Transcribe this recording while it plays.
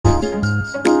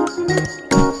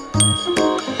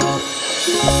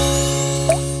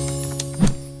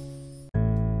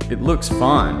It looks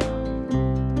fine.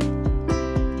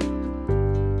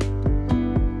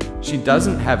 She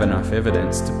doesn't have enough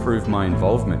evidence to prove my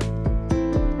involvement.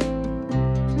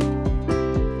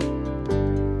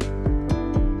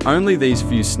 Only these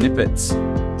few snippets.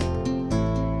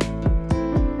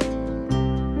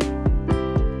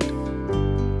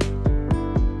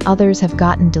 Others have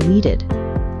gotten deleted.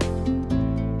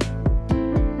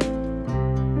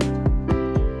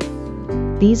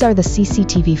 These are the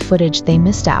CCTV footage they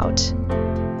missed out.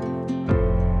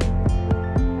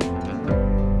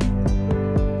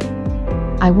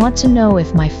 I want to know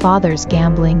if my father's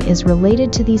gambling is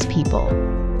related to these people.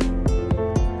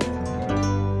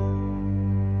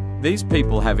 These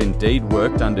people have indeed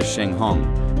worked under Sheng Hong.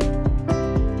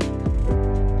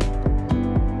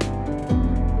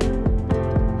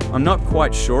 I'm not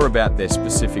quite sure about their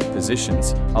specific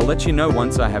positions. I'll let you know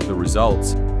once I have the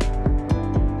results.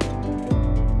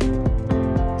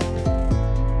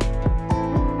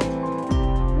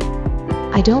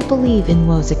 I don't believe in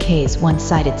Luo Zikei's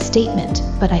one-sided statement,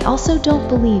 but I also don't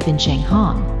believe in Sheng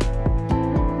Hong.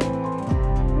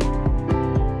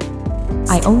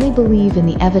 I only believe in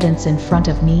the evidence in front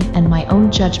of me and my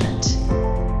own judgment.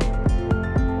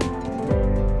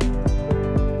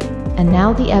 And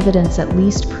now the evidence at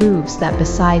least proves that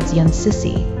besides Yun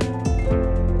Sisi,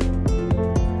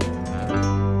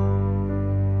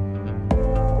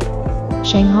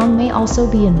 Sheng Hong may also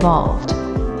be involved.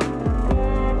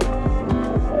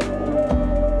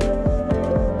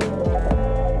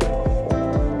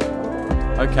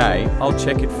 Okay, I'll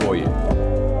check it for you.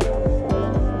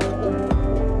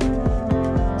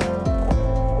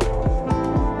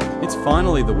 It's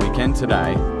finally the weekend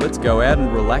today. Let's go out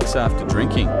and relax after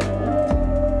drinking.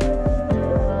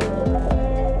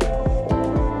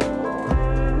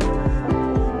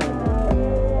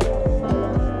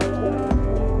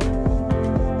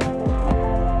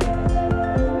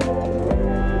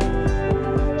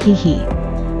 Hehe.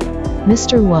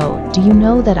 Mr. Luo, do you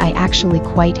know that I actually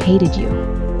quite hated you?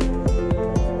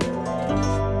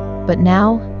 But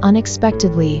now,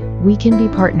 unexpectedly, we can be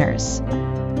partners.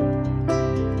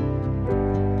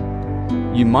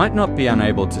 You might not be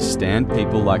unable to stand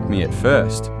people like me at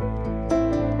first.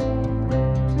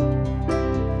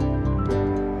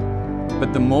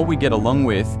 But the more we get along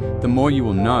with, the more you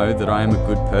will know that I am a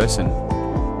good person.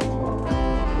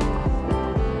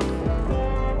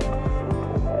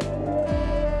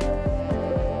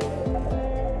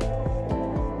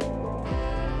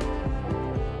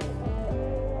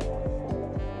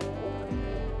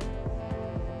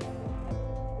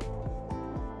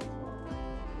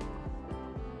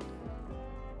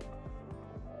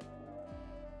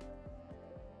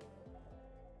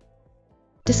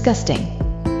 Disgusting.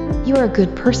 You are a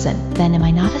good person, then am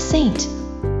I not a saint?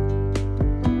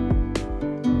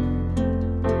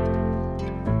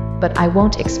 But I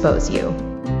won't expose you.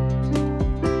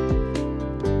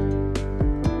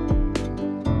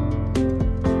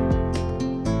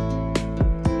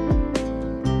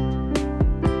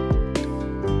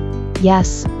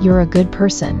 Yes, you're a good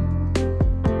person.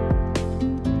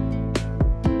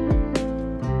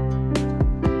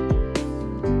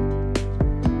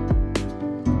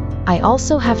 I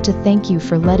also have to thank you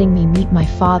for letting me meet my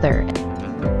father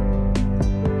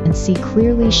and see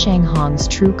clearly Sheng Hong's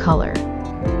true color.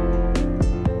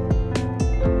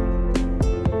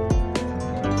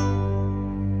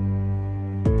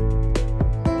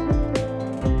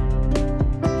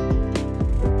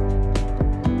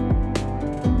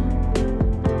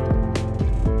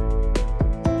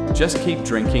 Just keep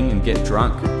drinking and get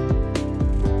drunk.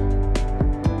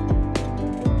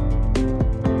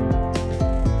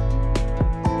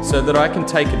 So that I can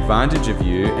take advantage of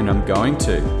you, and I'm going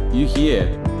to. You hear?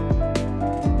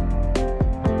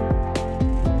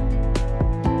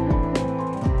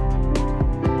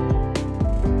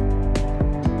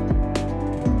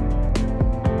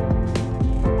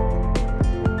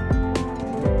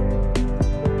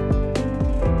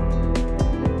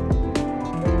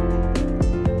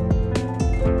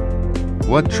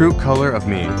 What true color of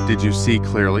me did you see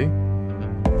clearly?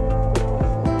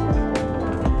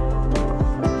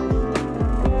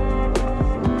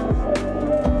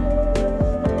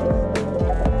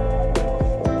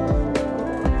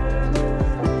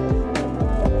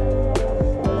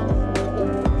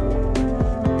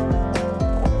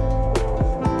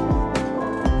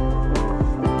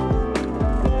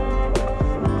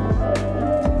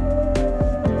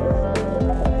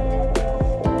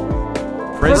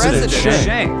 President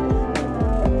Sheng.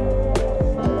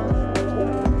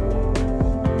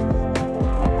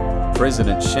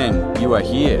 President Sheng, you are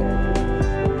here.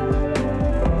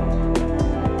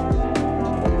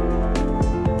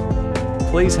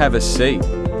 Please have a seat.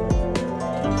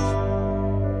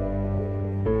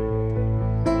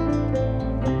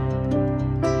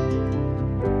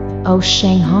 Oh,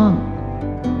 Sheng Hong.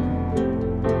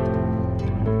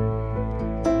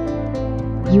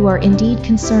 You are indeed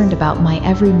concerned about my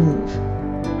every move.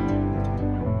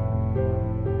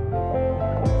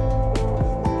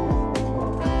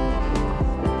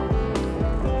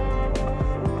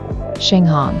 Sheng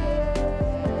Hong.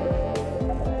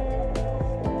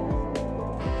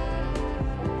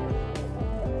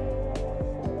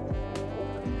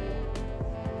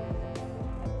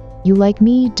 You like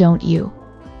me, don't you?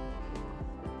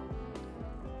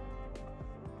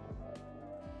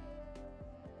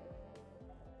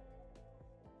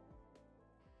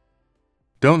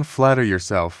 Don't flatter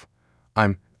yourself.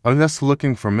 I'm just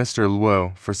looking for Mr.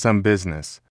 Luo for some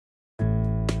business.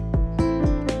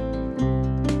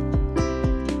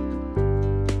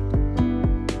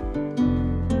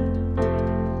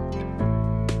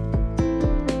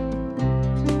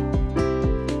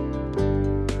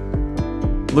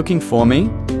 Looking for me?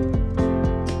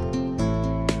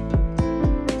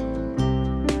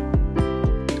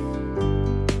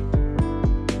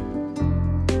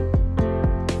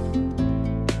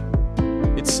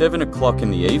 It's 7 o'clock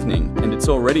in the evening, and it's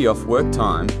already off work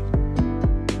time.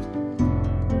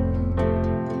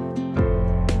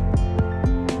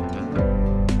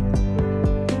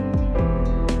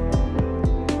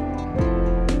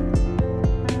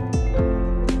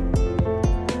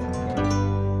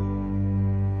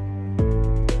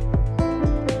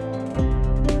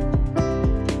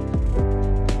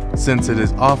 Since it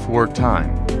is off work time,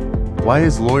 why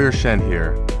is Lawyer Shen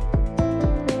here?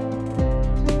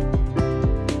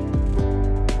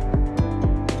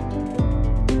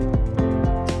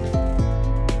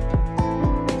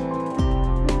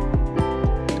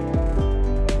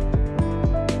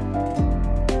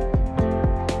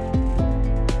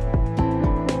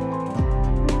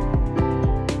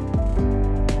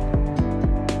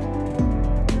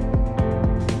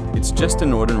 It's just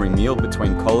an ordinary meal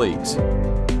between colleagues.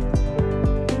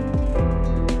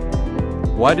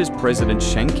 Why does President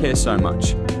Sheng care so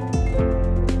much?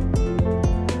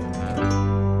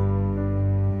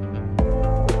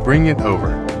 Bring it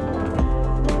over.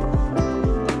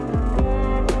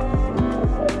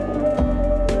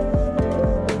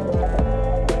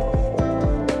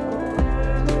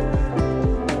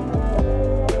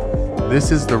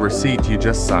 This is the receipt you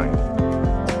just signed.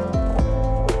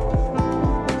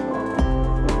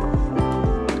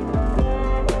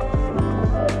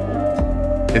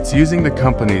 It's using the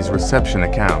company's reception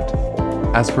account.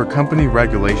 As per company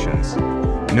regulations,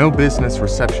 no business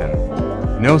reception,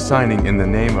 no signing in the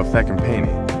name of the company.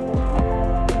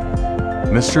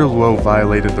 Mr. Luo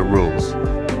violated the rules.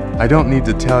 I don't need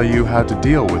to tell you how to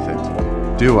deal with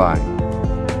it, do I?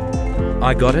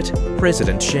 I got it,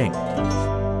 President Sheng.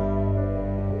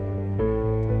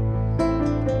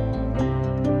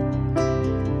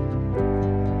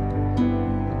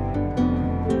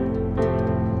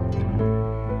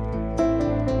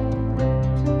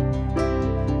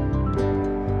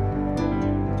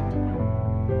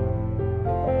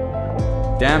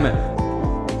 Damn it.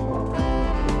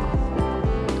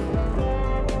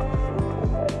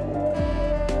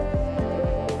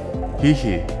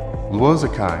 Hihi, Luo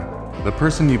Zakai, the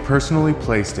person you personally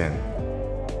placed in.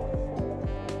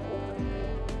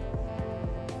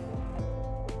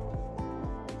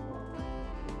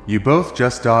 You both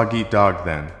just dog eat dog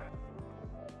then.